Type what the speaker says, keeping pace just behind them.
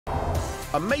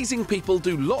Amazing people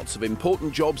do lots of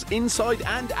important jobs inside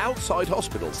and outside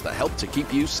hospitals that help to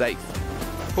keep you safe.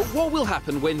 But what will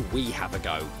happen when we have a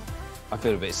go? I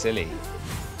feel a bit silly.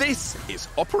 This is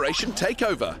Operation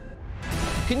Takeover.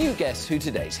 Can you guess who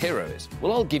today's hero is?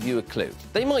 Well, I'll give you a clue.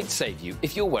 They might save you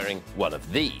if you're wearing one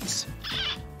of these.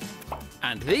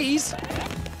 And these.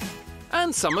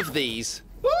 And some of these.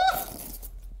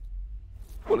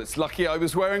 Well, it's lucky I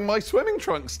was wearing my swimming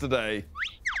trunks today.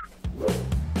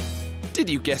 Did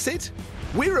you guess it?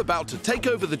 We're about to take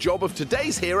over the job of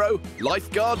today's hero,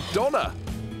 lifeguard Donna.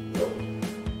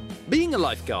 Being a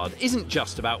lifeguard isn't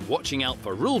just about watching out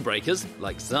for rule breakers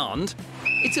like Xand.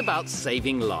 It's about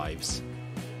saving lives.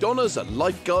 Donna's a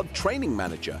lifeguard training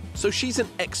manager, so she's an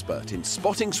expert in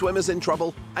spotting swimmers in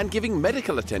trouble and giving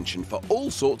medical attention for all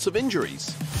sorts of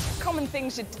injuries. Common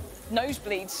things are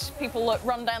nosebleeds. People that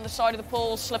run down the side of the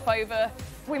pool, slip over.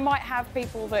 We might have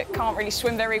people that can't really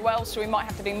swim very well, so we might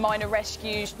have to do minor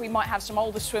rescues. We might have some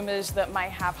older swimmers that may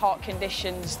have heart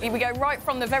conditions. We go right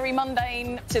from the very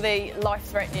mundane to the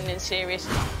life-threatening and serious.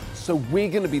 So we're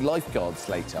going to be lifeguards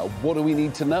later. What do we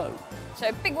need to know? So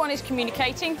a big one is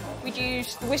communicating. We'd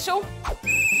use the whistle.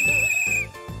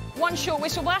 One short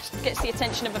whistle blast gets the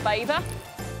attention of a bather.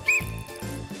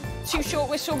 2 short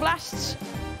whistle blasts.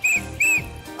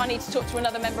 I need to talk to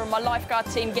another member of my lifeguard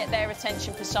team, get their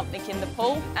attention for something in the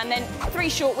pool. And then 3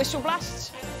 short whistle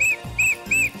blasts.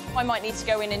 I might need to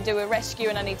go in and do a rescue,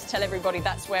 and I need to tell everybody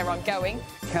that's where I'm going.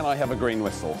 Can I have a green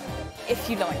whistle? If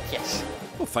you like, yes.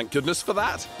 Well, thank goodness for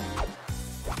that.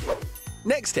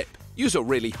 Next tip, use a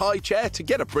really high chair to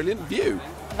get a brilliant view.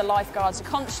 The lifeguards are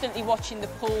constantly watching the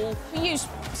pool. We use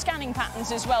scanning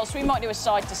patterns as well, so we might do a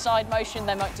side-to-side motion,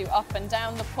 they might do up and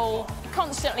down the pool,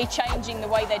 constantly changing the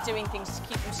way they're doing things to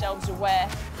keep themselves aware.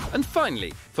 And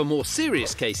finally, for more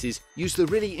serious cases, use the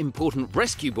really important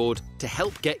rescue board to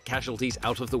help get casualties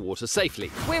out of the water safely.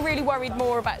 We're really worried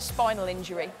more about spinal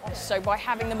injury. So by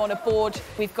having them on a board,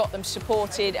 we've got them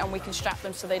supported and we can strap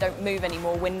them so they don't move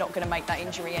anymore. We're not going to make that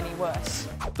injury any worse.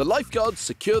 The lifeguards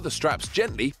secure the straps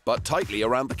gently but tightly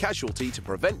around the casualty to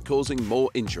prevent causing more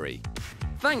injury.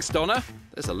 Thanks, Donna.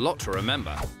 There's a lot to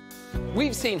remember.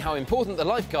 We've seen how important the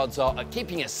lifeguards are at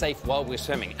keeping us safe while we're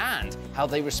swimming and how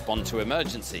they respond to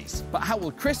emergencies. But how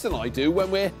will Chris and I do when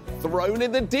we're thrown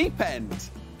in the deep end?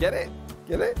 Get it?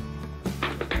 Get it?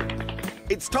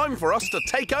 It's time for us to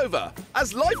take over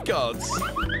as lifeguards.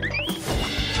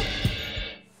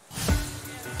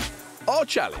 Our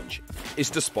challenge is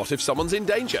to spot if someone's in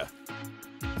danger.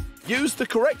 Use the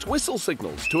correct whistle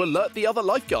signals to alert the other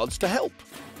lifeguards to help.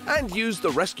 And use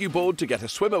the rescue board to get a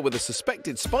swimmer with a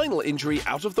suspected spinal injury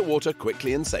out of the water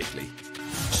quickly and safely.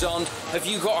 Xand, have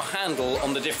you got a handle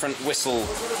on the different whistle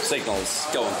signals?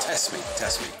 Go on, test me,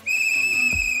 test me.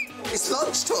 It's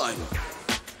lunchtime.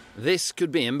 This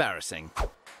could be embarrassing.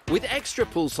 With extra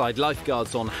poolside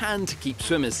lifeguards on hand to keep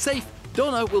swimmers safe,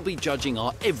 Donna will be judging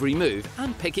our every move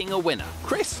and picking a winner.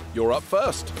 Chris, you're up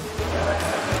first.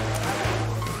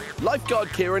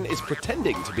 Lifeguard Kieran is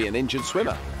pretending to be an injured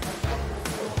swimmer.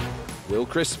 Will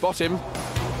Chris spot him?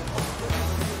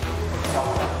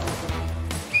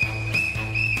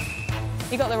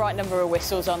 You got the right number of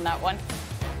whistles on that one.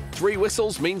 3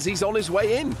 whistles means he's on his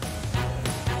way in.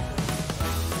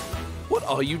 What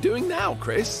are you doing now,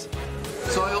 Chris?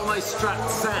 So I almost strapped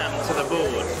Sam to the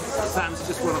board. Sam's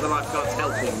just one of the lifeguards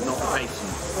helping, not the patient.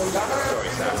 Sorry,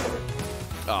 Sam.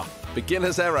 Ah,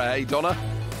 beginner's error, eh, Donna?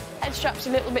 Head strap's a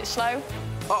little bit slow.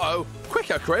 Uh-oh,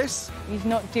 quicker, Chris. He's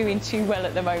not doing too well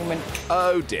at the moment.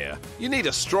 Oh, dear. You need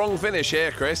a strong finish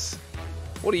here, Chris.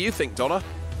 What do you think, Donna?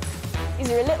 These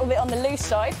are a little bit on the loose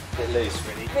side. A bit loose,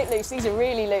 really. A bit loose. These are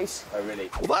really loose. Oh, really?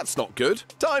 Well, that's not good.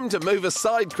 Time to move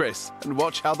aside, Chris, and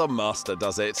watch how the master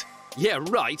does it. Yeah,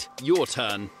 right. Your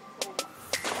turn.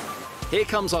 Here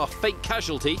comes our fake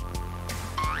casualty.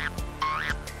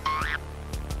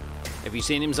 Have you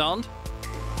seen him, Xand?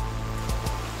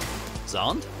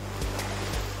 Xand?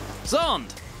 Xand!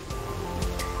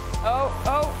 Oh,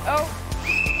 oh,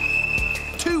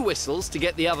 oh. 2 whistles to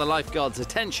get the other lifeguard's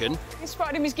attention. He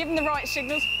spotted him. He's given the right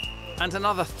signals. And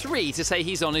another 3 to say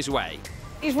he's on his way.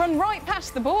 He's run right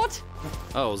past the board.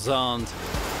 Oh, Xand.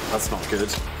 That's not good.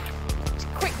 He's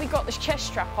quickly got this chest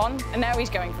strap on, and now he's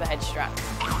going for the head strap.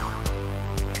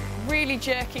 Really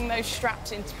jerking those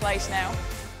straps into place now.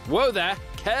 Whoa there,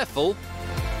 careful.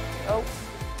 Oh.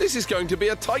 This is going to be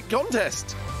a tight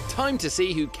contest. Time to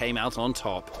see who came out on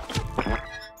top.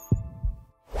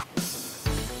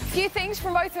 A few things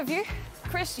from both of you.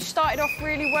 Chris, you started off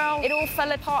really well. It all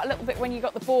fell apart a little bit when you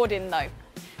got the board in, though.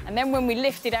 And then when we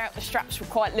lifted out, the straps were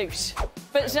quite loose.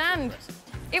 But Xand,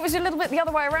 It was a little bit the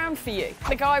other way around for you.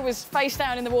 The guy was face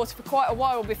down in the water for quite a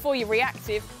while before you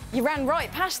reacted. You ran right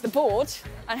past the board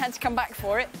and had to come back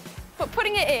for it. But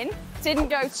putting it in didn't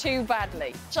go too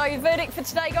badly. So your verdict for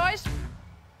today, guys?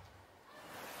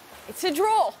 It's a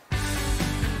draw.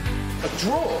 A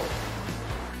draw?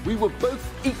 We were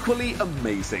both equally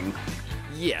amazing.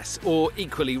 Yes, or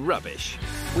equally rubbish.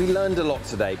 We learned a lot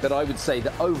today, but I would say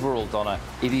that overall, Donna,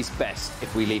 it is best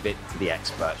if we leave it to the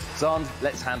expert. Xand,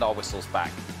 let's hand our whistles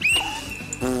back.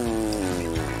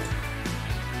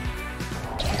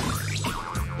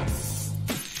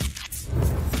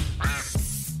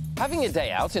 Having a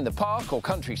day out in the park or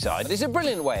countryside is a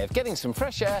brilliant way of getting some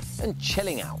fresh air and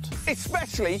chilling out.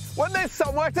 Especially when there's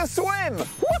somewhere to swim.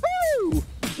 Woohoo!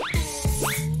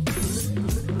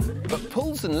 But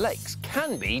pools and lakes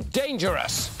can be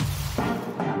dangerous.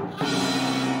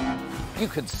 You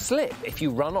could slip if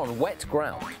you run on wet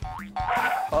ground.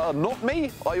 Not me.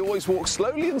 I always walk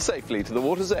slowly and safely to the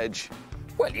water's edge.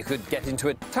 Well, you could get into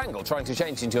a tangle trying to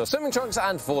change into your swimming trunks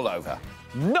and fall over.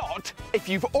 Not if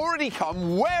you've already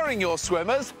come wearing your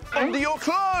swimmers under your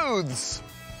clothes.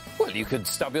 Well, you could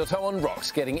stub your toe on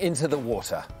rocks getting into the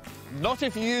water. Not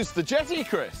if you use the jetty,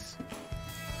 Chris.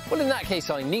 Well, in that case,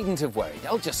 I needn't have worried.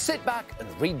 I'll just sit back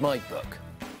and read my book.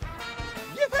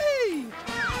 Yippee!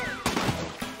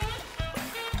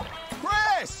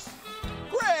 Chris!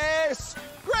 Chris!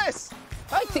 Chris!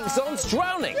 I think Xand's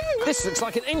drowning. This looks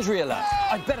like an injury alert.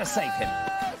 I'd better save him.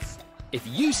 If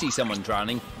you see someone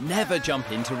drowning, never jump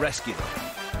in to rescue them.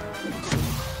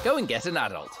 Go and get an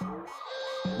adult.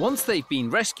 Once they've been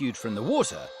rescued from the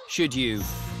water, should you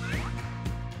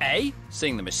A.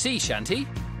 Sing them a sea shanty,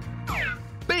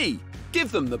 B. Give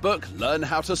them the book Learn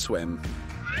How to Swim.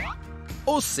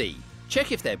 or C.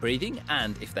 Check if they're breathing,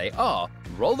 and if they are,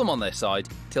 roll them on their side,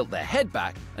 tilt their head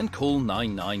back and call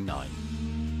 999.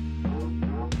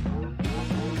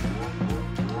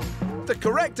 The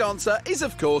correct answer is,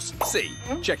 of course, C.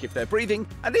 Check if they're breathing,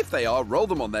 and if they are, roll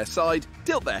them on their side,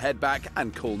 tilt their head back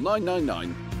and call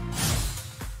 999.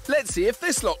 Let's see if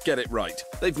this lot get it right.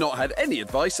 They've not had any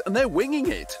advice and they're winging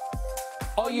it.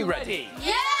 Are you ready?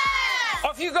 Yeah!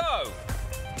 Off you go!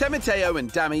 Temiteo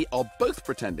and Dami are both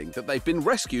pretending that they've been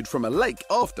rescued from a lake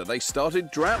after they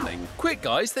started drowning. Quick,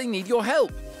 guys, they need your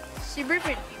help. She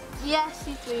breathing? Yes,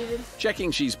 she's breathing.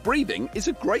 Checking she's breathing is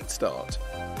a great start.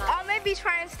 I'll maybe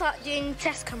try and start doing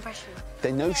chest compression.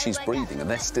 They know she's breathing and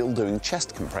they're still doing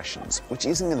chest compressions, which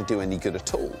isn't going to do any good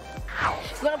at all. I'm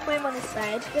going to put him on his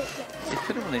side. They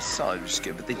put him on his side, which is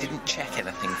good, but they didn't check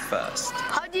anything first.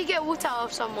 How do you get water out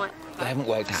of someone? They haven't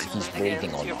worked out if he's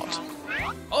breathing or not.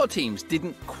 Our teams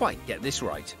didn't quite get this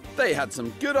right. They had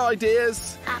some good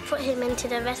ideas I put him into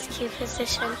the rescue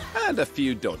position. and a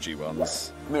few dodgy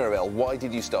ones. Mirabelle, why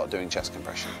did you start doing chest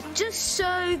compression? Just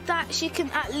so that she can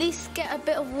at least get a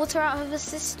bit of water out of her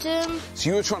system. So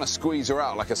you were trying to squeeze her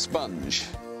out like a sponge.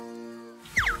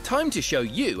 Time to show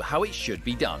you how it should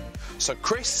be done. So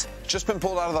Chris, just been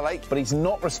pulled out of the lake, but he's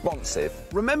not responsive.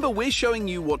 Remember, we're showing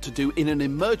you what to do in an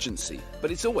emergency,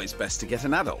 but it's always best to get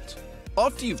an adult.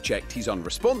 After you've checked he's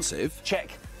unresponsive,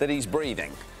 Check that he's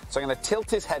breathing. So I'm going to tilt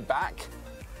his head back,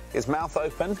 his mouth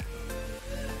open.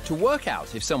 To work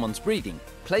out if someone's breathing,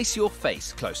 place your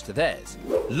face close to theirs.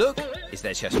 Look, is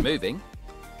their chest moving?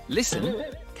 Listen,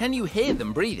 can you hear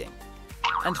them breathing?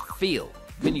 And feel,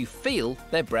 can you feel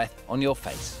their breath on your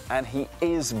face? And he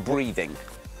is breathing,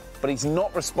 but he's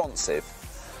not responsive.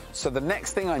 So the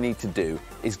next thing I need to do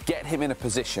is get him in a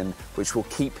position which will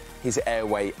keep his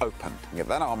airway open. Get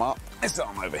that arm up, this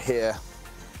arm over here,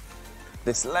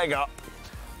 this leg up,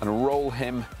 and roll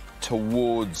him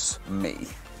towards me.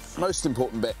 Most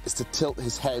important bit is to tilt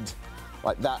his head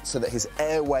like that so that his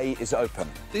airway is open.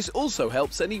 this also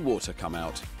helps any water come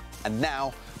out. And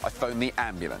now I phone the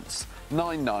ambulance.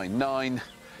 999,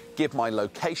 give my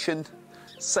location,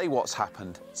 say what's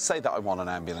happened, say that I want an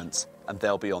ambulance, and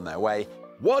they'll be on their way.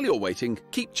 While you're waiting,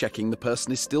 keep checking the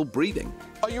person is still breathing.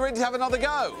 Are you ready to have another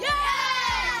go? Yeah!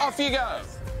 Off you go!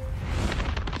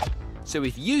 So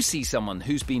if you see someone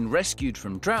who's been rescued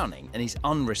from drowning and is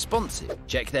unresponsive,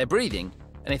 check their breathing,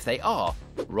 and if they are,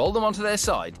 roll them onto their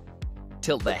side,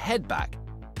 tilt their head back,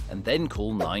 and then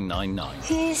call 999.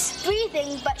 He's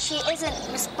breathing, but she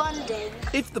isn't responding.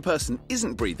 If the person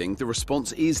isn't breathing, the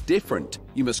response is different.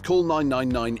 You must call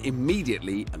 999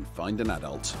 immediately and find an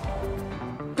adult.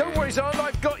 Don't worry, Xand,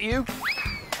 I've got you.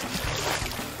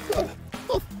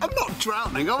 I'm not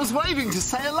drowning, I was waving to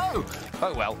say hello.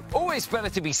 Oh, well, always better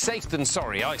to be safe than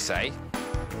sorry, I say.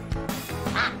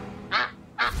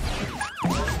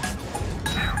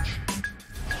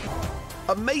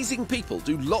 Amazing people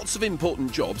do lots of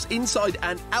important jobs inside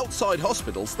and outside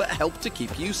hospitals that help to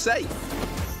keep you safe.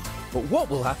 But what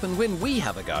will happen when we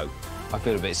have a go? I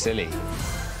feel a bit silly.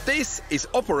 This is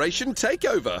Operation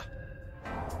Takeover.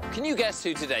 Can you guess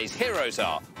who today's heroes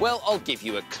are? Well, I'll give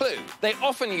you a clue. They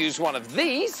often use one of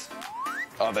these.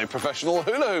 Are they professional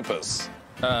hula hoopers?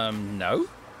 No.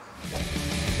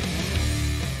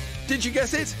 Did you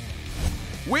guess it?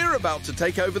 We're about to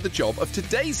take over the job of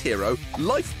today's hero,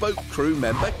 lifeboat crew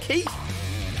member Keith.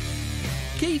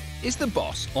 Keith is the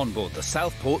boss on board the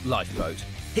Southport lifeboat.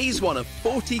 He's one of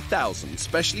 40,000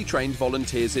 specially trained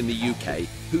volunteers in the UK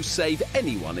who save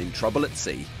anyone in trouble at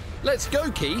sea. Let's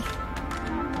go, Keith.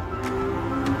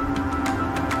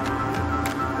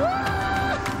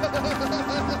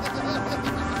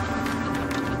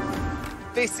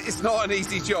 This is not an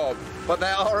easy job, but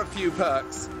there are a few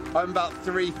perks. I'm about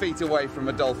 3 feet away from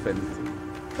a dolphin.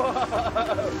 Whoa!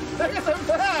 Look at them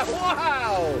there!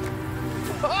 Wow!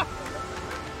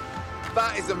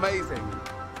 That is amazing.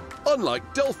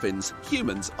 Unlike dolphins,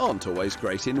 humans aren't always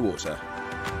great in water.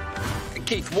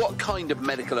 Keith, what kind of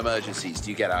medical emergencies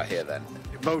do you get out here then?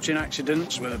 Boating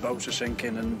accidents where the boats are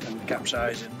sinking and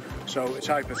capsizing. So it's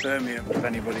hypothermia of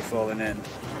anybody falling in.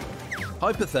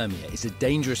 Hypothermia is a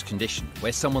dangerous condition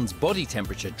where someone's body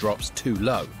temperature drops too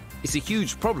low. It's a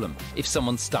huge problem if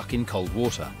someone's stuck in cold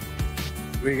water.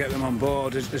 We get them on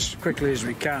board as quickly as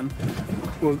we can.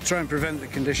 We'll try and prevent the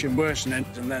condition worsening,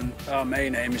 and then our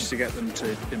main aim is to get them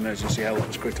to emergency help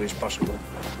as quickly as possible.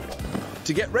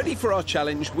 To get ready for our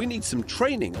challenge, we need some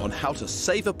training on how to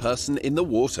save a person in the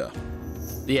water.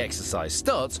 The exercise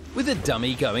starts with a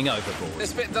dummy going overboard.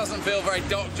 This bit doesn't feel very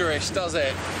doctorish, does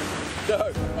it?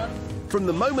 No. From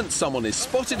the moment someone is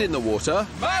spotted in the water,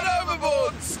 Man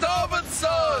overboard! Starboard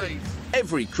side!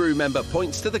 every crew member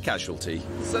points to the casualty.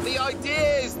 So the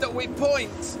idea is that we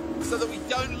point so that we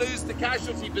don't lose the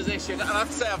casualty position. And I have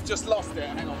to say, I've just lost it.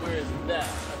 Hang on, where is it? There.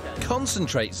 Okay.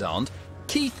 Concentrate, Xand.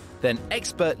 Keith then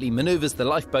expertly manoeuvres the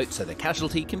lifeboat so the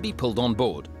casualty can be pulled on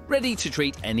board, ready to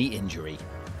treat any injury.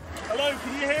 Hello,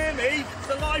 can you hear me? It's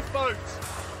the lifeboat.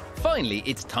 Finally,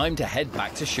 it's time to head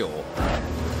back to shore.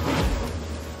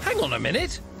 Hang on a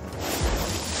minute.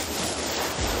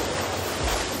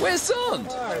 Where's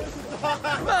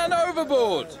Xand? Man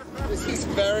overboard. This is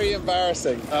very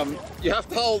embarrassing. You have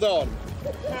to hold on.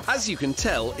 As you can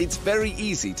tell, it's very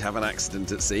easy to have an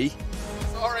accident at sea.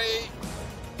 Sorry.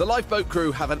 The lifeboat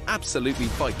crew have an absolutely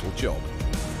vital job.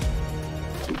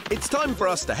 It's time for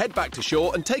us to head back to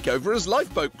shore and take over as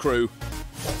lifeboat crew.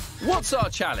 What's our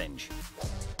challenge?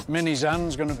 Mini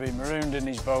Xand's going to be marooned in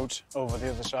his boat over the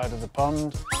other side of the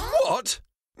pond. What?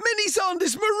 Mini Xand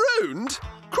is marooned?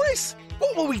 Chris,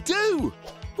 what will we do?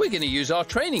 We're going to use our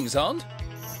training, Xand.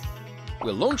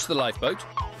 We'll launch the lifeboat,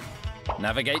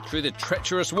 navigate through the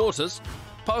treacherous waters,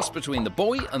 pass between the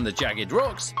buoy and the jagged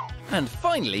rocks, and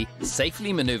finally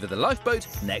safely manoeuvre the lifeboat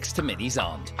next to Mini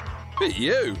Xand. Bit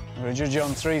you. We'll judge you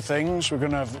on 3 things. We're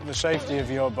going to have the safety of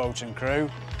your boat and crew,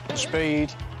 the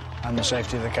speed, and the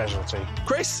safety of the casualty.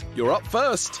 Chris, you're up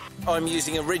first. I'm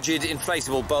using a rigid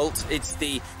inflatable bolt. It's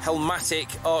the Helmatic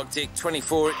Arctic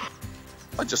 24.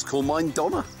 I just call mine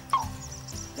Donna.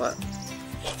 What?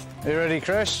 Are you ready,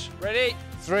 Chris? Ready?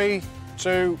 3,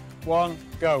 2, 1,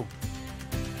 go.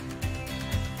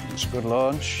 It's a good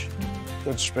launch,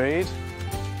 good speed.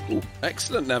 Ooh,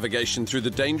 excellent navigation through the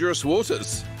dangerous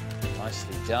waters.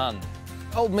 Nicely done.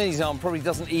 Old Mini Xand probably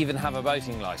doesn't even have a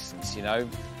boating licence, you know.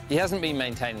 He hasn't been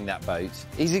maintaining that boat.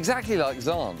 He's exactly like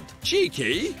Xand.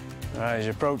 Cheeky. Right, he's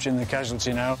approaching the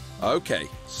casualty now. OK,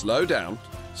 slow down.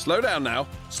 Slow down now.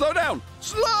 Slow down.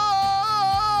 Slow!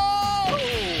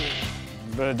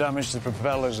 Bit of damage to the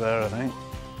propellers there, I think.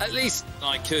 At least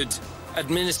I could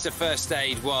administer first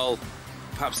aid while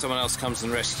perhaps someone else comes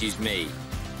and rescues me.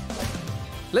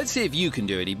 Let's see if you can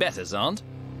do any better, Xand.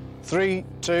 3,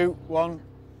 2, 1,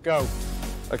 go.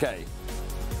 OK.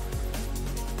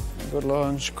 Good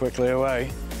launch, quickly away.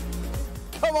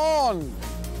 Come on!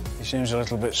 He seems a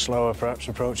little bit slower, perhaps,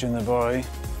 approaching the buoy.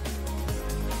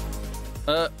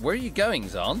 Where are you going,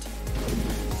 Xand?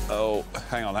 Oh,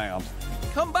 hang on.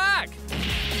 Come back!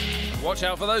 Watch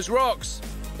out for those rocks.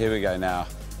 Here we go now.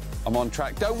 I'm on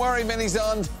track. Don't worry, Mini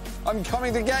Xand. I'm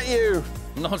coming to get you.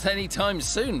 Not any time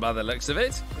soon, by the looks of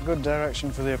it. A good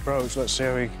direction for the approach. Let's see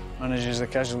how he manages the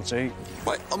casualty.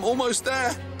 Wait, I'm almost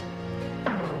there.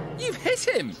 You've hit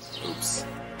him. Oops.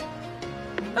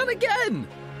 And again.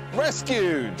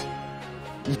 Rescued.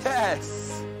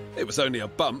 Yes. It was only a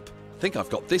bump. I think I've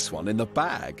got this one in the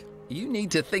bag. You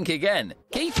need to think again.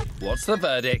 Keith, what's the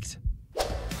verdict?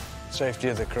 Safety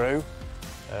of the crew.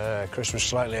 Chris was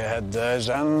slightly ahead there.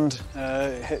 Xand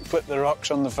clipped the rocks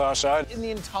on the far side. In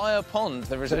the entire pond,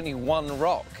 there is only 1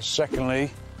 rock. Secondly,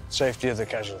 Safety of the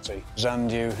casualty.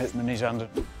 Xand, you hit Mini Xand.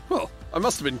 Well, I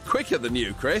must have been quicker than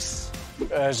you, Chris.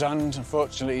 Xand,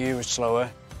 unfortunately, you were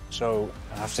slower, so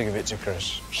I have to give it to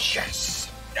Chris. Yes!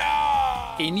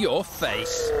 In your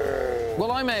face.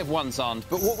 Well, I may have won, Xand,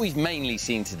 but what we've mainly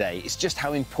seen today is just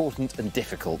how important and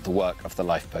difficult the work of the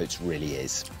lifeboats really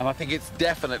is. And I think it's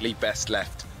definitely best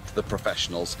left to the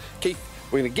professionals. Keith,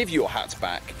 we're going to give you your hats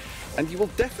back, and you will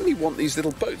definitely want these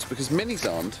little boats because Mini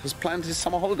Xand has planned his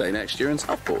summer holiday next year in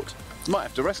Southport. Might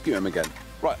have to rescue him again.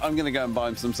 Right, I'm going to go and buy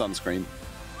him some sunscreen.